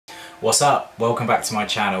What's up? Welcome back to my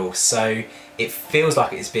channel. So it feels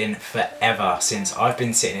like it's been forever since I've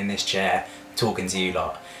been sitting in this chair talking to you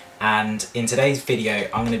lot. And in today's video,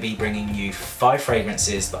 I'm going to be bringing you 5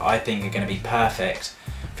 fragrances that I think are going to be perfect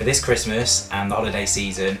for this Christmas and the holiday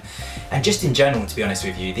season. And just in general, to be honest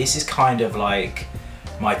with you, this is kind of like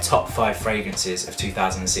my top 5 fragrances of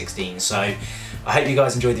 2016. So I hope you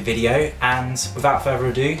guys enjoyed the video, and without further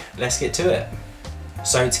ado, let's get to it.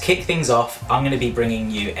 So to kick things off, I'm going to be bringing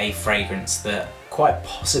you a fragrance that quite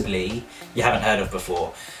possibly you haven't heard of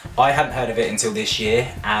before. I hadn't heard of it until this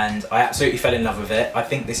year and I absolutely fell in love with it. I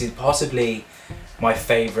think this is possibly my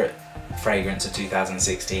favourite fragrance of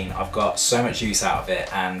 2016. I've got so much use out of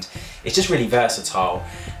it and it's just really versatile.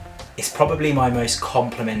 It's probably my most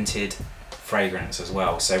complimented fragrance as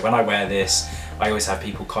well. So when I wear this, I always have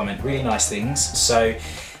people comment really nice things. So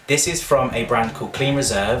this is from a brand called Clean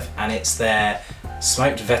Reserve and it's their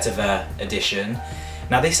Smoked Vetiver edition.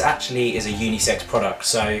 Now this actually is a unisex product,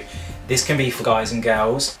 so this can be for guys and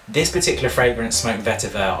girls. This particular fragrance, Smoked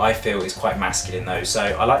Vetiver, I feel is quite masculine though, so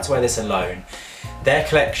I like to wear this alone. Their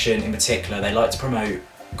collection in particular, they like to promote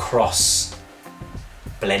cross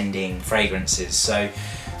blending fragrances. So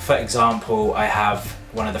for example, I have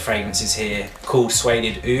one of the fragrances here called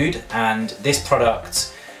Suede Oud, and this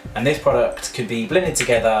product could be blended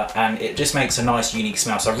together and it just makes a nice unique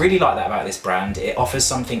smell. So I really like that about this brand. It offers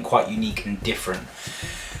something quite unique and different.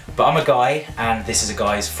 But I'm a guy and this is a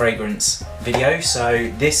guy's fragrance video,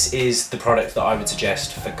 so this is the product that I would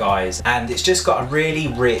suggest for guys. And it's just got a really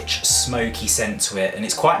rich smoky scent to it and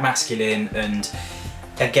it's quite masculine, and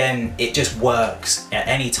again it just works at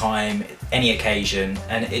any time, any occasion,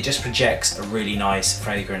 and it just projects a really nice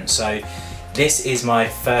fragrance. So this is my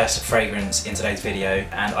first fragrance in today's video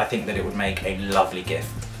and I think that it would make a lovely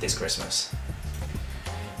gift this Christmas.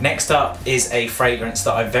 Next up is a fragrance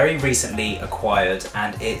that I very recently acquired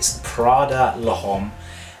and it's Prada L'Homme,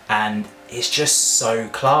 and it's just so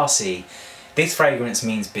classy. This fragrance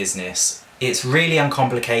means business. It's really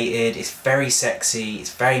uncomplicated, it's very sexy,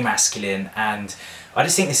 it's very masculine, and I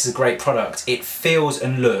just think this is a great product. It feels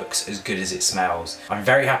and looks as good as it smells. I'm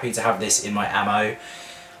very happy to have this in my ammo.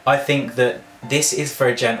 I think that this is for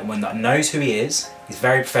a gentleman that knows who he is. He's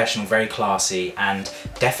very professional, very classy, and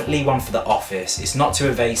definitely one for the office. It's not too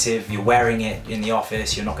evasive. You're wearing it in the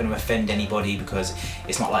office. You're not going to offend anybody because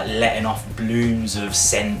it's not like letting off blooms of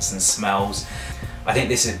scents and smells. I think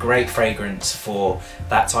this is a great fragrance for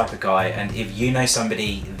that type of guy, and if you know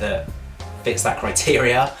somebody that fits that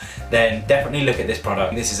criteria, then definitely look at this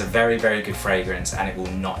product. This is a very, very good fragrance and it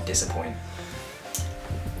will not disappoint.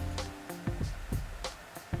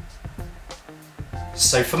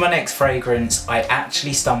 So for my next fragrance, I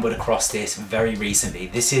actually stumbled across this very recently.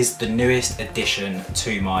 This is the newest addition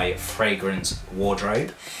to my fragrance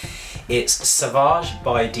wardrobe. It's Sauvage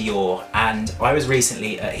by Dior, and I was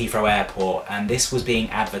recently at Heathrow Airport and this was being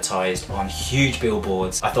advertised on huge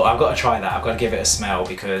billboards. I thought, I've got to try that, I've got to give it a smell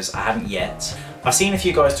because I haven't yet. I've seen a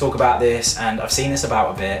few guys talk about this and I've seen this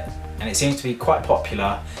about a bit and it seems to be quite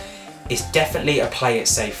popular. It's definitely a play it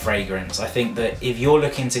safe fragrance. I think that if you're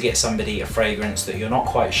looking to get somebody a fragrance that you're not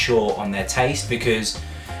quite sure on their taste, because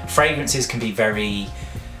fragrances can be very,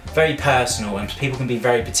 very personal and people can be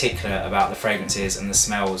very particular about the fragrances and the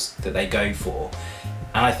smells that they go for.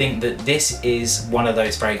 And I think that this is one of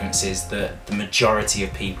those fragrances that the majority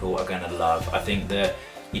of people are going to love. I think that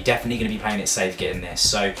you're definitely going to be playing it safe getting this.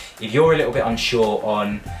 So if you're a little bit unsure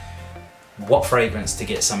on what fragrance to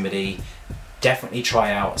get somebody, definitely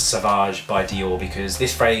try out Sauvage by Dior, because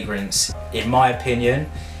this fragrance, in my opinion,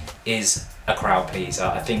 is a crowd pleaser.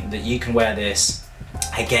 I think that you can wear this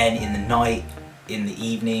again in the night, in the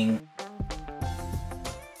evening,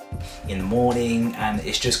 in the morning, and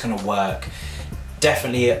it's just gonna work.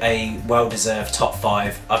 Definitely a well-deserved top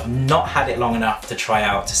 5. I've not had it long enough to try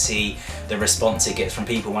out to see the response it gets from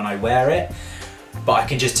people when I wear it, but I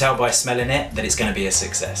can just tell by smelling it that it's going to be a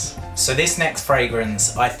success. So this next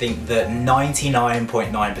fragrance, I think that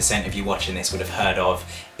 99.9% of you watching this would have heard of.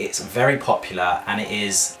 It's very popular and it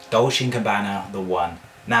is Dolce & Gabbana The One.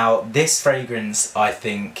 Now this fragrance I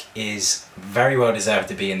think is very well deserved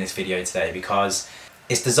to be in this video today because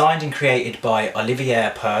it's designed and created by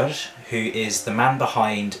Olivier Purge, who is the man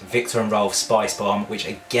behind Victor & Rolf Spice Bomb, which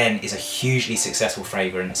again is a hugely successful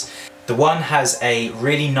fragrance. The One has a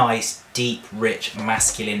really nice, deep, rich,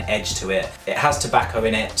 masculine edge to it. It has tobacco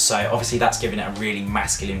in it, so obviously that's giving it a really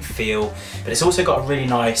masculine feel, but it's also got a really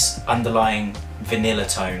nice underlying vanilla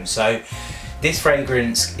tone. So this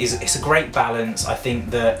fragrance it's a great balance. I think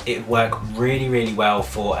that it would work really, really well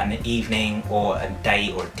for an evening or a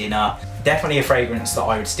date or a dinner. Definitely a fragrance that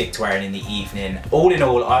I would stick to wearing in the evening. All in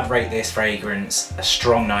all, I'd rate this fragrance a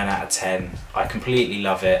strong 9 out of 10. I completely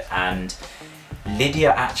love it, and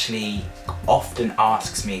Lydia actually often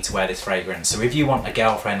asks me to wear this fragrance. So if you want a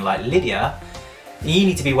girlfriend like Lydia, you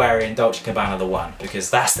need to be wearing Dolce & Gabbana The One,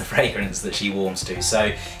 because that's the fragrance that she warms to.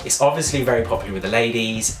 So it's obviously very popular with the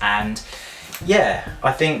ladies, and yeah,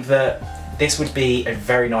 I think that this would be a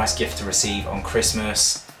very nice gift to receive on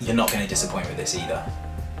Christmas. You're not going to disappoint with this either.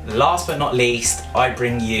 Last but not least, I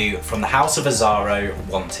bring you from the House of Azzaro,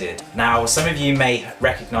 Wanted. Now, some of you may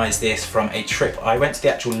recognise this from a trip. I went to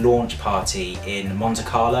the actual launch party in Monte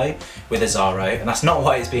Carlo with Azzaro, and that's not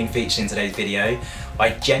why it's being featured in today's video.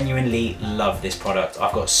 I genuinely love this product.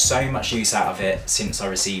 I've got so much use out of it since I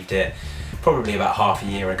received it, probably about half a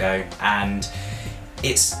year ago, and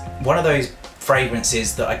it's one of those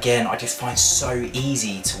fragrances that, again, I just find so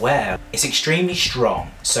easy to wear. It's extremely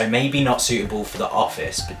strong, so maybe not suitable for the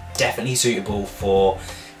office, but definitely suitable for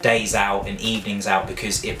days out and evenings out,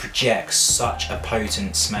 because it projects such a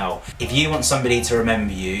potent smell. If you want somebody to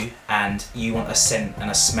remember you and you want a scent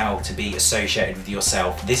and a smell to be associated with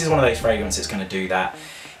yourself, this is one of those fragrances that's going to do that.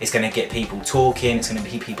 It's going to get people talking, it's going to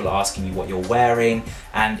be people asking you what you're wearing,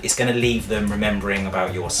 and it's going to leave them remembering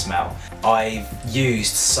about your smell. I've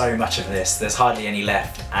used so much of this, there's hardly any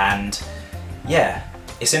left, and yeah,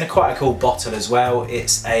 it's in quite a cool bottle as well.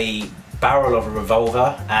 It's a barrel of a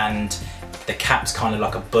revolver, and the cap's kind of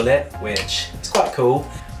like a bullet, which is quite cool.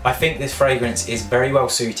 I think this fragrance is very well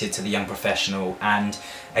suited to the young professional, and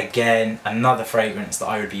again, another fragrance that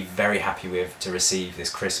I would be very happy with to receive this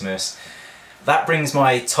Christmas. That brings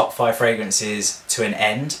my top 5 fragrances to an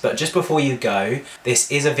end, but just before you go,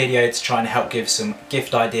 this is a video to try and help give some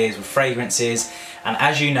gift ideas with fragrances, and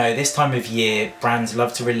as you know, this time of year, brands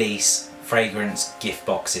love to release fragrance gift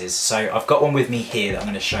boxes. So I've got one with me here that I'm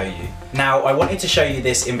going to show you. Now, I wanted to show you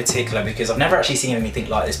this in particular because I've never actually seen anything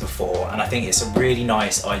like this before, and I think it's a really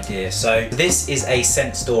nice idea. So this is a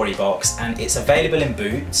scent story box, and it's available in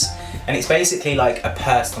Boots, and it's basically like a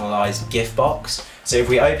personalised gift box. So if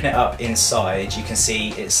we open it up inside, you can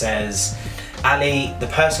see it says, Ali, the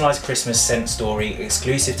personalised Christmas scent story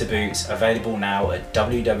exclusive to Boots, available now at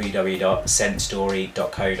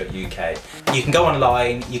www.scentstory.co.uk. You can go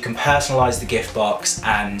online, you can personalise the gift box,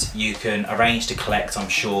 and you can arrange to collect, I'm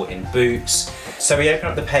sure, in Boots. So we open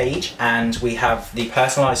up the page and we have the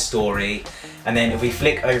personalised story, and then if we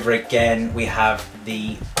flick over again, we have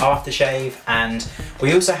the aftershave, and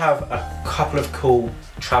we also have a couple of cool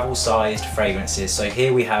travel-sized fragrances. So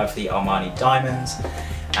here we have the Armani Diamonds,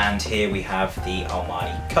 and here we have the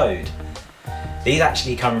Armani Code. These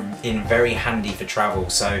actually come in very handy for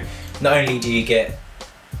travel, so not only do you get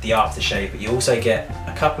the aftershave, but you also get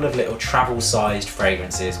a couple of little travel-sized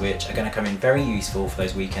fragrances which are going to come in very useful for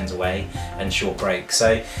those weekends away and short breaks.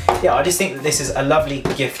 So yeah, I just think that this is a lovely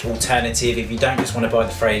gift alternative. If you don't just want to buy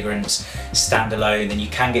the fragrance standalone, then you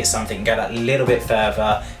can get something and go that little bit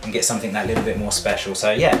further and get something that little bit more special. So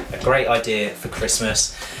yeah, a great idea for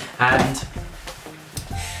Christmas. And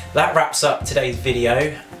that wraps up today's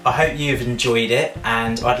video. I hope you've enjoyed it,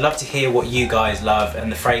 and I'd love to hear what you guys love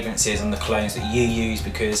and the fragrances and the colognes that you use,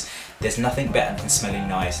 because there's nothing better than smelling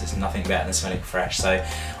nice, there's nothing better than smelling fresh. So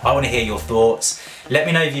I want to hear your thoughts. Let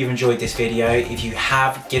me know if you've enjoyed this video. If you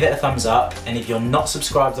have, give it a thumbs up, and if you're not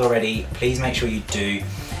subscribed already, please make sure you do,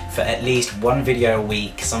 for at least 1 video a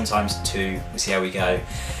week, sometimes 2, we'll see how we go.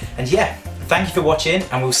 And yeah, thank you for watching,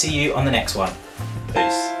 and we'll see you on the next one.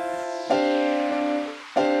 Peace.